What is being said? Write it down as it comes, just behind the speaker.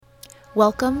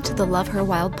Welcome to the Love Her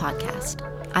Wild podcast.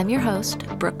 I'm your host,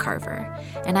 Brooke Carver,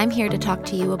 and I'm here to talk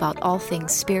to you about all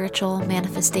things spiritual,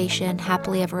 manifestation,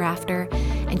 happily ever after,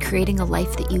 and creating a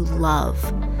life that you love,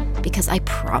 because I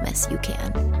promise you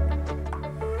can.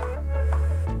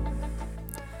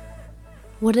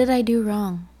 What did I do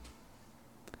wrong?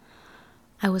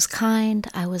 I was kind,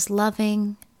 I was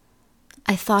loving,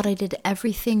 I thought I did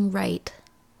everything right,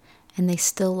 and they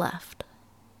still left.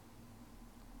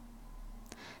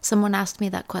 Someone asked me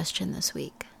that question this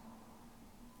week.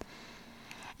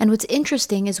 And what's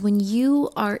interesting is when you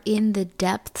are in the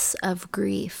depths of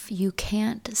grief, you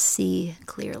can't see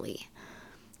clearly.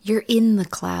 You're in the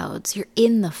clouds, you're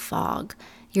in the fog,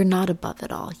 you're not above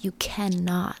it all. You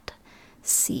cannot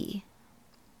see.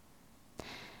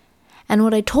 And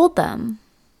what I told them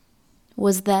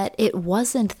was that it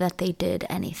wasn't that they did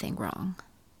anything wrong.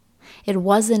 It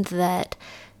wasn't that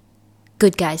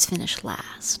good guys finish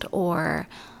last, or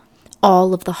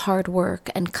all of the hard work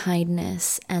and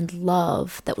kindness and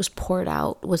love that was poured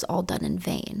out was all done in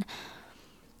vain.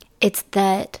 It's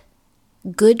that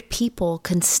good people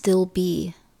can still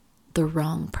be the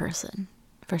wrong person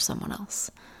for someone else.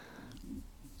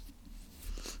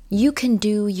 You can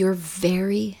do your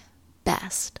very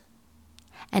best,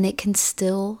 and it can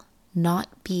still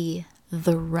not be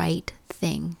the right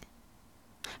thing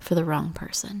for the wrong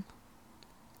person.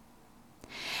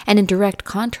 And in direct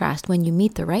contrast, when you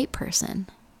meet the right person,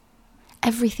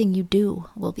 everything you do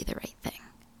will be the right thing.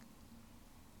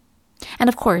 And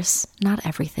of course, not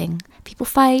everything. People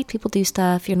fight, people do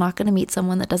stuff. You're not going to meet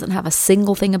someone that doesn't have a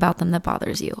single thing about them that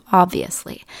bothers you,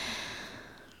 obviously.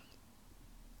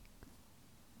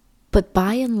 But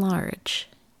by and large,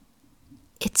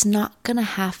 it's not going to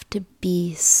have to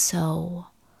be so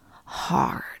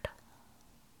hard.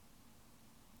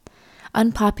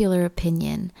 Unpopular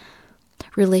opinion.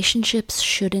 Relationships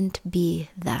shouldn't be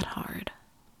that hard.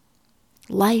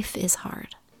 Life is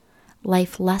hard.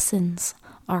 Life lessons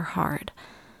are hard.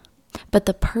 But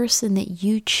the person that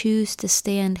you choose to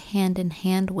stand hand in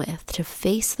hand with to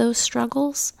face those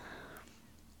struggles,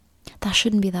 that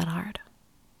shouldn't be that hard.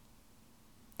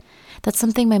 That's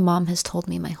something my mom has told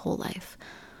me my whole life.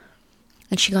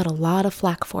 And she got a lot of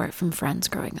flack for it from friends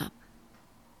growing up.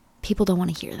 People don't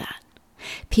want to hear that.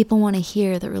 People want to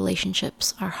hear that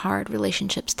relationships are hard,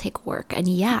 relationships take work. And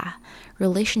yeah,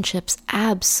 relationships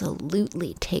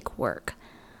absolutely take work.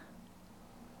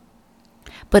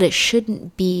 But it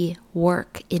shouldn't be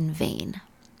work in vain.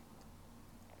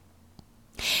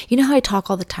 You know how I talk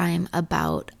all the time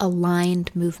about aligned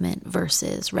movement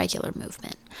versus regular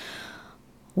movement,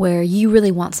 where you really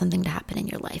want something to happen in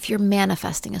your life. You're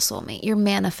manifesting a soulmate. You're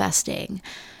manifesting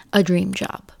a dream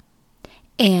job.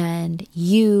 And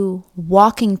you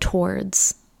walking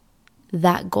towards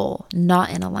that goal, not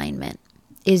in alignment,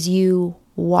 is you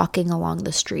walking along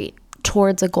the street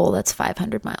towards a goal that's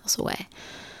 500 miles away.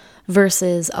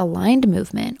 Versus aligned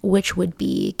movement, which would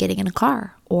be getting in a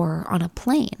car or on a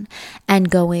plane and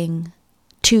going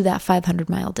to that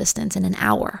 500-mile distance in an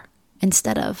hour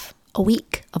instead of a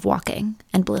week of walking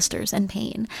and blisters and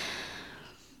pain.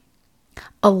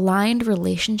 Aligned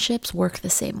relationships work the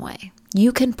same way.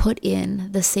 You can put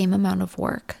in the same amount of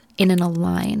work in an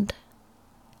aligned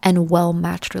and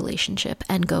well-matched relationship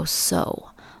and go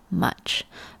so much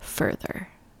further.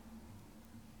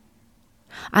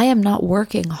 I am not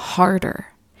working harder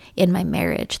in my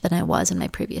marriage than I was in my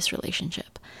previous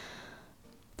relationship.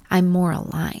 I'm more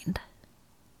aligned.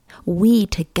 We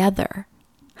together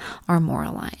are more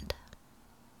aligned.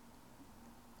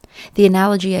 The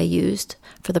analogy I used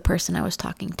for the person I was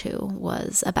talking to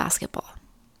was a basketball.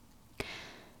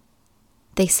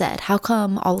 They said, how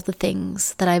come all of the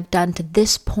things that I've done to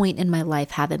this point in my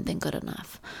life haven't been good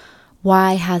enough?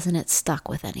 Why hasn't it stuck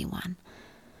with anyone?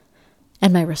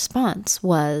 And my response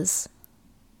was,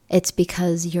 it's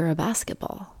because you're a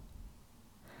basketball.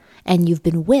 And you've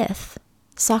been with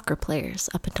soccer players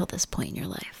up until this point in your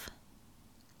life.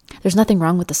 There's nothing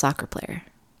wrong with the soccer player.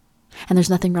 And there's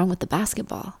nothing wrong with the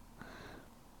basketball.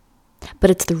 But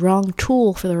it's the wrong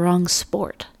tool for the wrong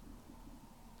sport.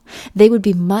 They would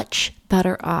be much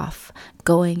better off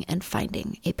going and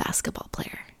finding a basketball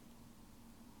player.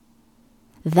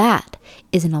 That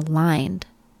is an aligned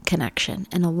connection,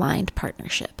 an aligned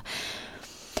partnership.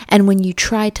 And when you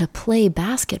try to play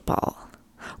basketball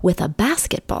with a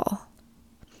basketball,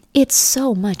 it's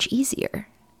so much easier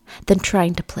than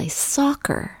trying to play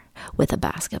soccer with a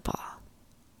basketball.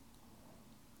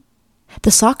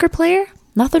 The soccer player,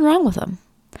 nothing wrong with them.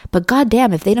 But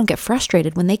goddamn if they don't get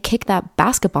frustrated when they kick that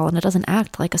basketball and it doesn't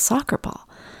act like a soccer ball.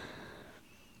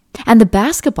 And the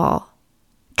basketball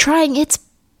trying its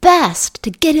best to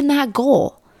get in that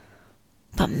goal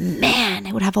But man,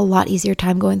 it would have a lot easier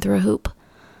time going through a hoop.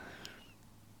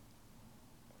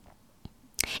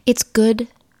 It's good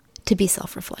to be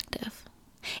self-reflective.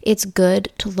 It's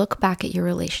good to look back at your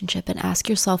relationship and ask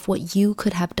yourself what you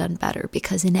could have done better,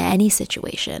 because in any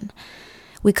situation,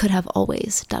 we could have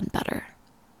always done better.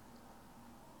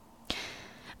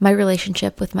 My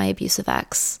relationship with my abusive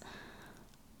ex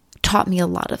taught me a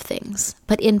lot of things,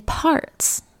 but in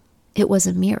parts, it was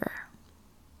a mirror.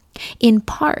 In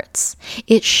parts,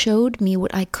 it showed me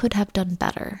what I could have done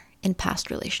better in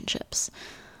past relationships.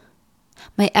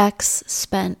 My ex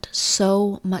spent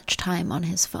so much time on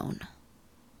his phone.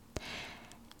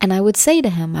 And I would say to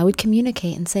him, I would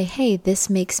communicate and say, hey, this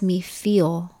makes me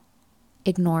feel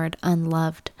ignored,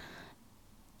 unloved.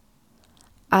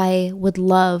 I would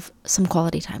love some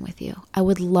quality time with you. I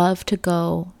would love to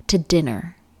go to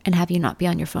dinner and have you not be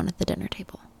on your phone at the dinner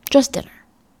table. Just dinner.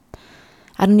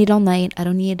 I don't need all night. I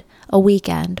don't need a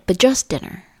weekend, but just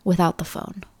dinner without the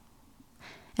phone.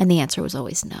 And the answer was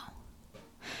always no.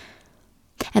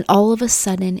 And all of a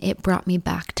sudden, it brought me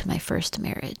back to my first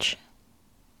marriage.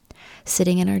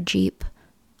 Sitting in our Jeep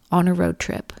on a road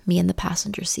trip, me in the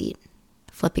passenger seat,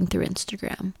 flipping through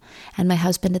Instagram, and my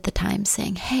husband at the time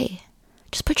saying, hey,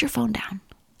 just put your phone down.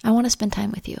 I want to spend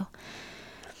time with you.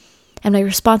 And my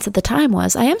response at the time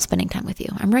was, I am spending time with you.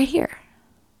 I'm right here.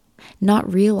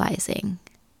 Not realizing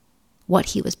what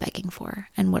he was begging for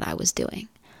and what I was doing.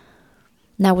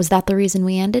 Now, was that the reason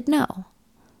we ended? No.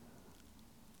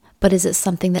 But is it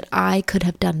something that I could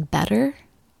have done better?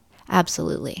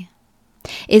 Absolutely.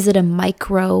 Is it a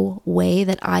micro way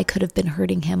that I could have been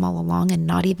hurting him all along and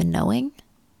not even knowing?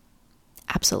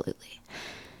 Absolutely.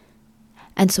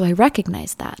 And so I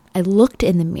recognized that. I looked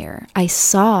in the mirror. I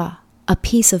saw a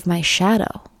piece of my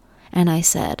shadow. And I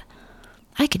said,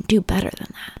 I can do better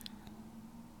than that.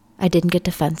 I didn't get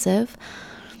defensive.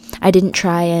 I didn't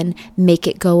try and make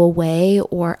it go away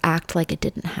or act like it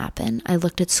didn't happen. I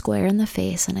looked it square in the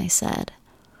face and I said,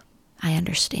 I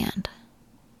understand.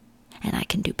 And I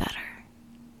can do better.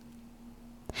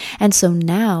 And so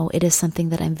now it is something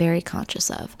that I'm very conscious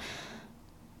of.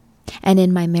 And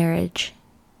in my marriage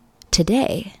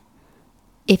today,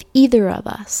 if either of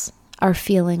us are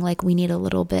feeling like we need a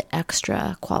little bit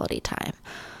extra quality time,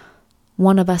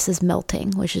 one of us is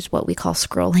melting, which is what we call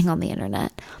scrolling on the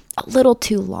internet, a little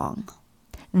too long.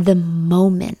 The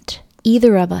moment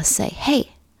either of us say,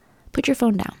 hey, put your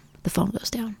phone down, the phone goes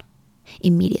down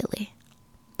immediately.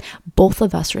 Both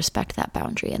of us respect that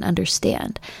boundary and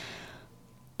understand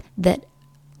that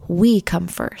we come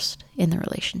first in the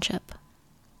relationship.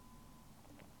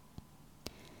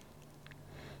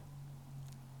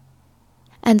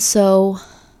 And so,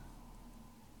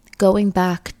 going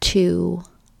back to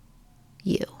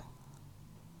you,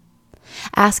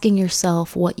 asking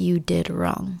yourself what you did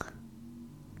wrong.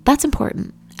 That's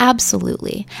important,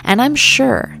 absolutely. And I'm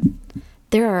sure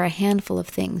there are a handful of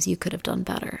things you could have done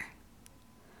better.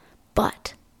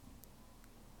 But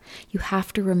you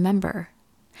have to remember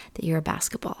that you're a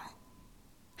basketball.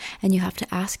 And you have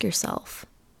to ask yourself,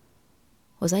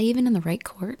 was I even in the right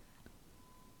court?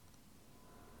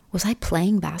 Was I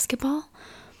playing basketball?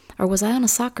 Or was I on a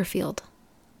soccer field?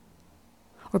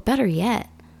 Or better yet,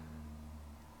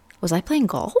 was I playing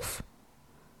golf?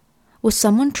 Was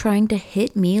someone trying to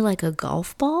hit me like a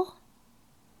golf ball?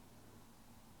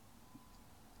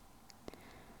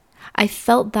 I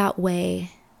felt that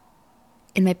way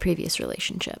in my previous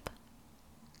relationship.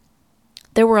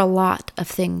 There were a lot of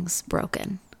things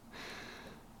broken.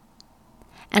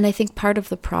 And I think part of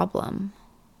the problem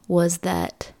was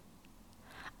that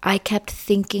I kept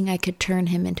thinking I could turn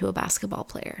him into a basketball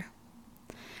player,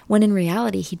 when in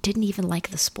reality, he didn't even like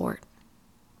the sport.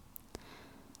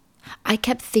 I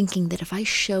kept thinking that if I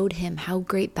showed him how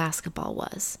great basketball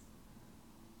was,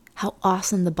 how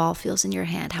awesome the ball feels in your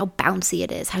hand, how bouncy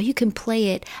it is, how you can play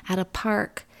it at a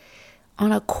park,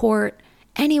 on a court,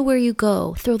 anywhere you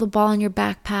go, throw the ball in your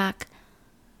backpack.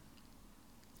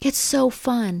 It's so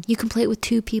fun. You can play it with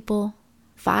 2 people,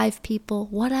 5 people,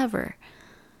 whatever.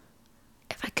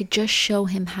 If I could just show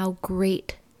him how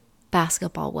great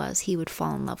basketball was, he would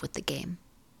fall in love with the game.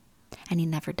 And he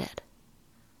never did.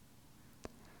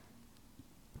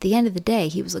 At the end of the day,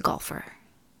 he was a golfer.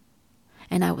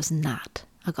 And I was not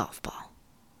a golf ball.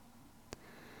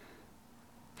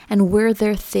 And were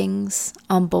there things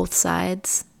on both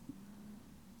sides?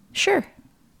 Sure.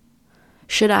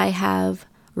 Should I have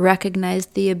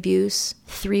recognized the abuse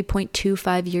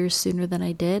 3.25 years sooner than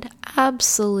I did?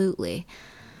 Absolutely.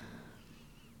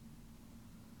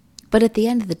 But at the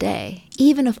end of the day,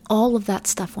 even if all of that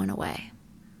stuff went away,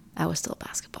 I was still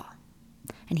basketball.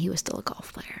 And he was still a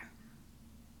golf player.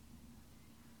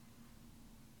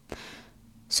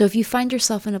 So if you find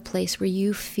yourself in a place where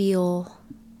you feel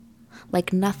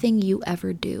like nothing you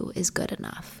ever do is good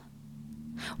enough,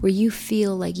 where you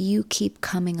feel like you keep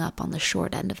coming up on the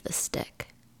short end of the stick,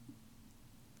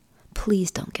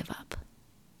 please don't give up.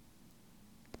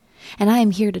 And I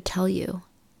am here to tell you,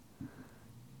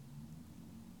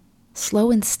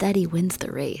 slow and steady wins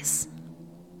the race.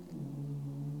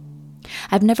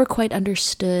 I've never quite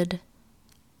understood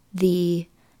the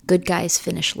good guys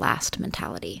finish last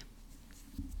mentality.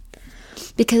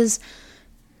 Because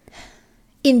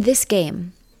in this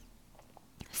game,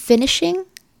 finishing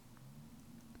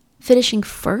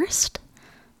first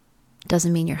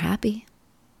doesn't mean you're happy.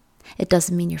 It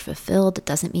doesn't mean you're fulfilled. It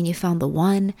doesn't mean you found the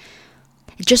one.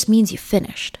 It just means you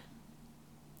finished.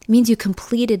 It means you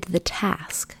completed the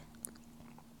task.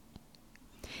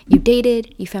 You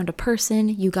dated, you found a person,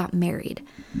 you got married.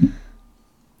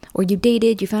 Or you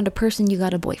dated, you found a person, you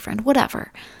got a boyfriend,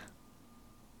 whatever.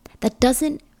 That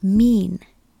doesn't mean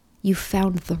you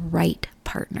found the right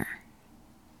partner.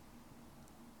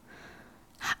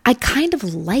 I kind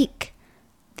of like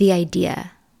the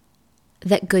idea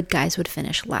that good guys would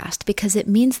finish last because it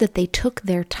means that they took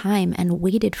their time and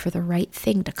waited for the right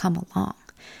thing to come along.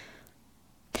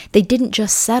 They didn't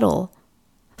just settle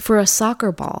for a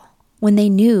soccer ball when they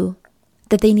knew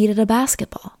that they needed a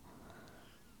basketball.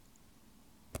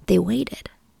 They waited.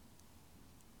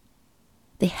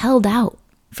 They held out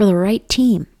for the right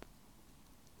team.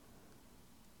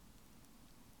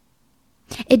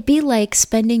 It'd be like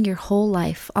spending your whole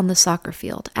life on the soccer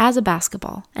field as a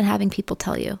basketball and having people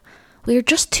tell you, well, you're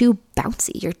just too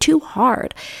bouncy. You're too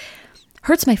hard.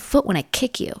 Hurts my foot when I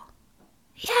kick you.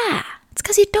 Yeah, it's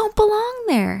because you don't belong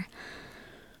there.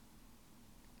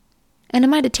 And it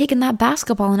might have taken that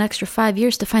basketball an extra 5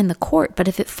 years to find the court, but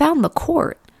if it found the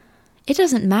court, it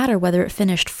doesn't matter whether it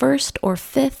finished first or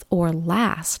fifth or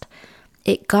last.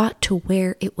 It got to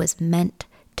where it was meant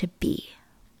to be.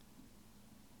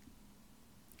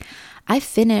 I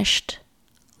finished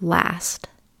last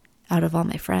out of all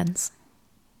my friends.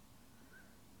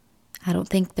 I don't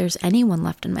think there's anyone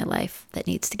left in my life that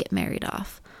needs to get married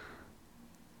off.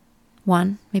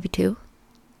 One, maybe two.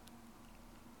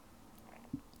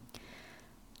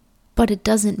 But it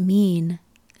doesn't mean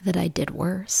that I did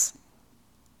worse.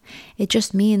 It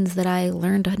just means that I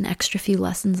learned an extra few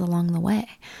lessons along the way.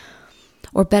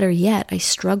 Or better yet, I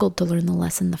struggled to learn the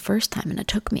lesson the first time and it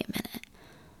took me a minute.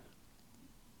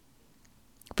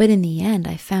 But in the end,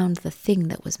 I found the thing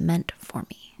that was meant for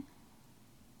me.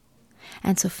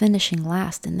 And so finishing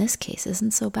last in this case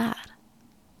isn't so bad.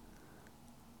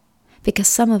 Because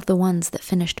some of the ones that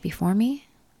finished before me,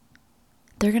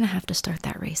 they're going to have to start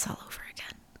that race all over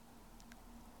again.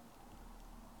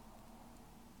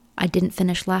 I didn't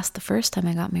finish last the first time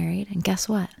I got married, and guess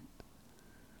what?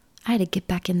 I had to get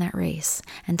back in that race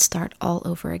and start all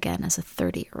over again as a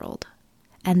 30-year-old,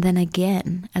 and then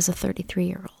again as a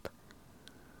 33-year-old.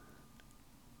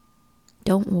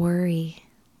 Don't worry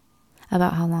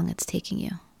about how long it's taking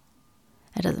you.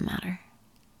 It doesn't matter.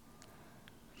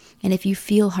 And if you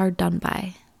feel hard done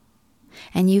by,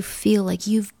 and you feel like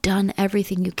you've done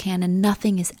everything you can and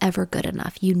nothing is ever good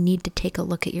enough, you need to take a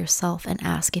look at yourself and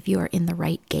ask if you are in the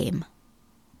right game.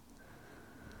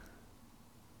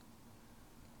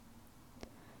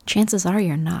 Chances are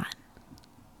you're not.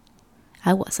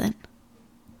 I wasn't.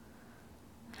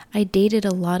 I dated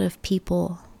a lot of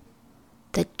people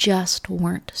that just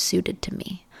weren't suited to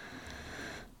me.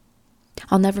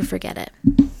 I'll never forget it.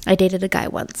 I dated a guy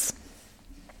once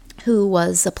who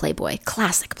was a playboy,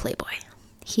 classic playboy.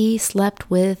 He slept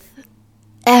with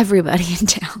everybody in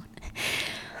town.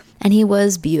 And he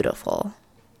was beautiful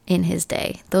in his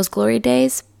day. Those glory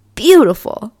days,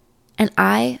 beautiful. And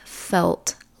I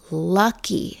felt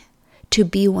lucky to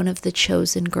be one of the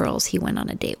chosen girls he went on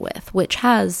a date with, which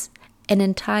has an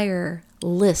entire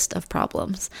list of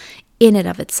problems in and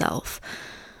of itself.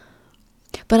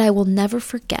 But I will never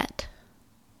forget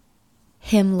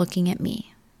him looking at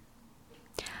me.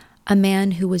 A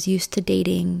man who was used to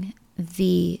dating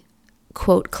the,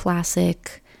 quote,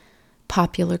 classic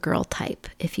popular girl type,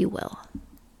 if you will.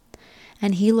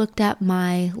 And he looked at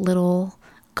my little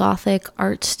gothic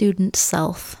art student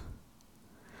self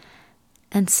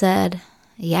and said,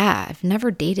 yeah, I've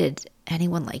never dated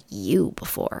anyone like you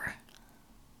before.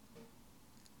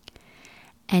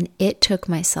 And it took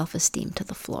my self-esteem to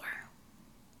the floor.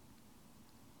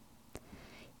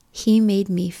 He made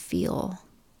me feel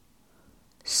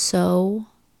so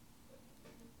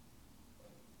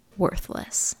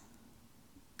worthless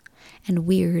and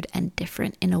weird and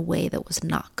different in a way that was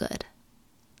not good.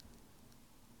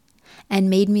 And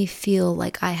made me feel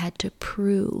like I had to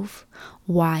prove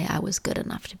why I was good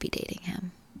enough to be dating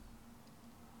him.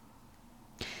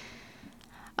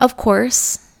 Of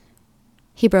course,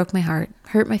 he broke my heart,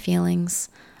 hurt my feelings.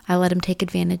 I let him take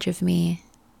advantage of me.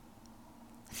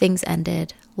 Things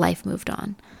ended. Life moved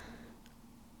on.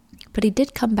 But he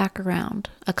did come back around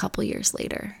a couple years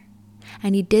later.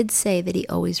 And he did say that he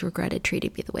always regretted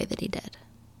treating me the way that he did.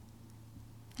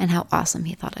 And how awesome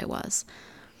he thought I was.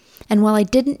 And while I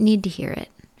didn't need to hear it,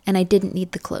 and I didn't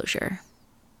need the closure,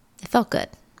 it felt good.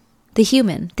 The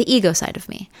human, the ego side of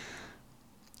me,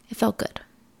 it felt good.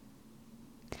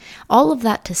 All of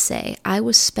that to say, I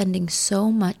was spending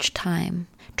so much time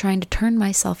trying to turn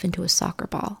myself into a soccer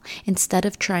ball instead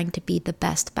of trying to be the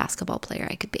best basketball player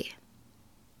I could be.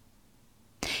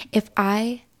 If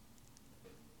I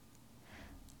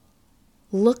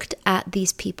looked at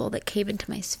these people that came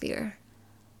into my sphere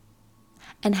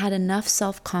and had enough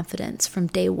self-confidence from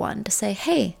day one to say,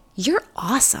 hey, you're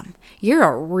awesome. You're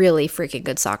a really freaking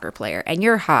good soccer player and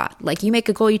you're hot. Like, you make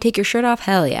a goal, you take your shirt off,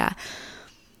 hell yeah.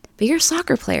 But you're a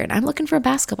soccer player and I'm looking for a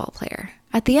basketball player.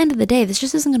 At the end of the day, this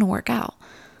just isn't going to work out.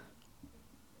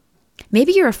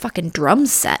 Maybe you're a fucking drum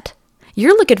set.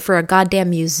 You're looking for a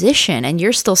goddamn musician and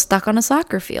you're still stuck on a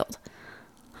soccer field.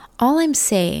 All I'm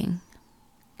saying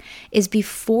is,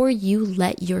 before you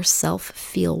let yourself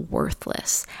feel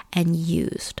worthless and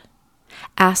used,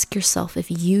 ask yourself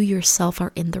if you yourself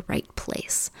are in the right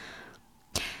place.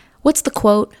 What's the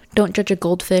quote? Don't judge a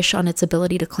goldfish on its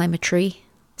ability to climb a tree.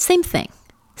 Same thing.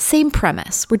 Same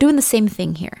premise. We're doing the same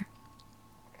thing here.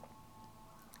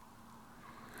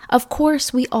 Of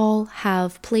course, we all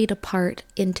have played a part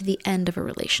into the end of a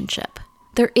relationship.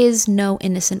 There is no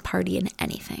innocent party in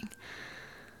anything.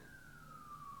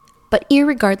 But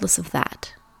irregardless of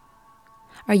that,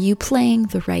 are you playing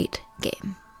the right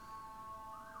game?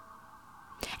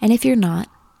 And if you're not,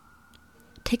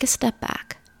 take a step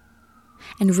back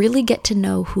and really get to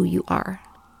know who you are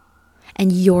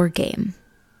and your game.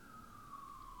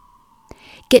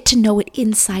 Get to know it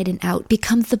inside and out.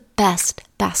 Become the best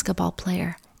basketball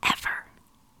player ever.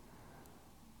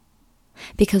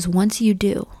 Because once you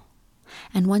do,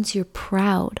 and once you're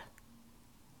proud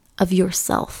of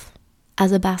yourself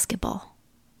as a basketball,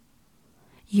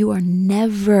 you are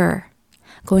never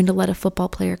going to let a football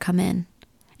player come in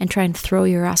and try and throw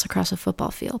your ass across a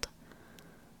football field.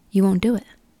 You won't do it.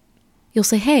 You'll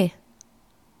say, hey,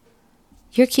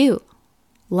 you're cute,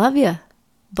 love you,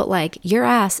 but like, your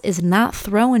ass is not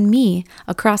throwing me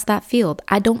across that field.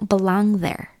 I don't belong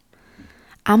there.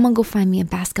 I'm gonna go find me a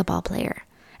basketball player,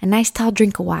 a nice tall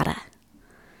drink of water,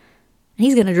 and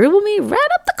he's gonna dribble me right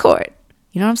up the court.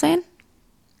 You know what I'm saying?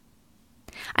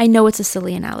 I know it's a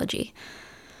silly analogy,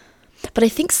 but I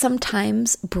think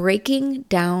sometimes breaking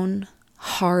down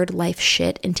hard life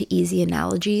shit into easy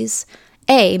analogies,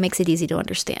 A, makes it easy to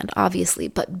understand, obviously,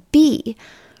 but B,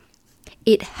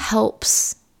 it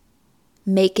helps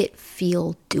make it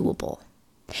feel doable.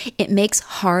 It makes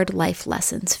hard life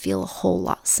lessons feel a whole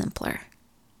lot simpler.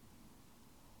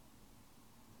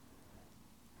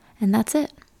 And that's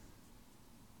it.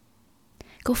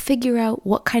 Go figure out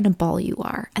what kind of ball you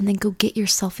are, and then go get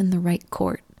yourself in the right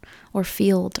court or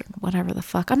field or whatever the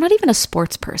fuck. I'm not even a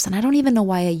sports person. I don't even know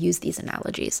why I use these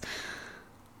analogies.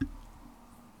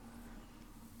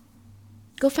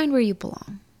 Go find where you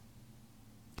belong.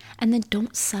 And then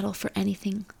don't settle for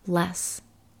anything less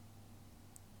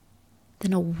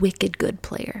than a wicked good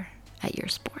player at your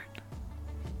sport.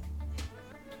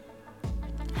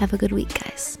 Have a good week,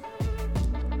 guys.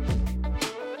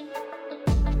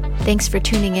 Thanks for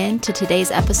tuning in to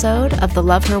today's episode of the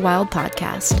Love Her Wild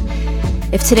podcast.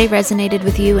 If today resonated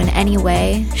with you in any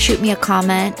way, shoot me a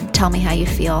comment and tell me how you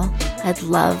feel. I'd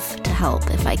love to help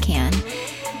if I can.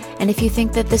 And if you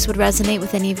think that this would resonate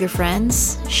with any of your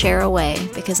friends, share away,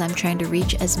 because I'm trying to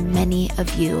reach as many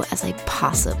of you as I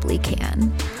possibly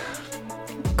can.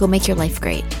 Go make your life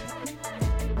great.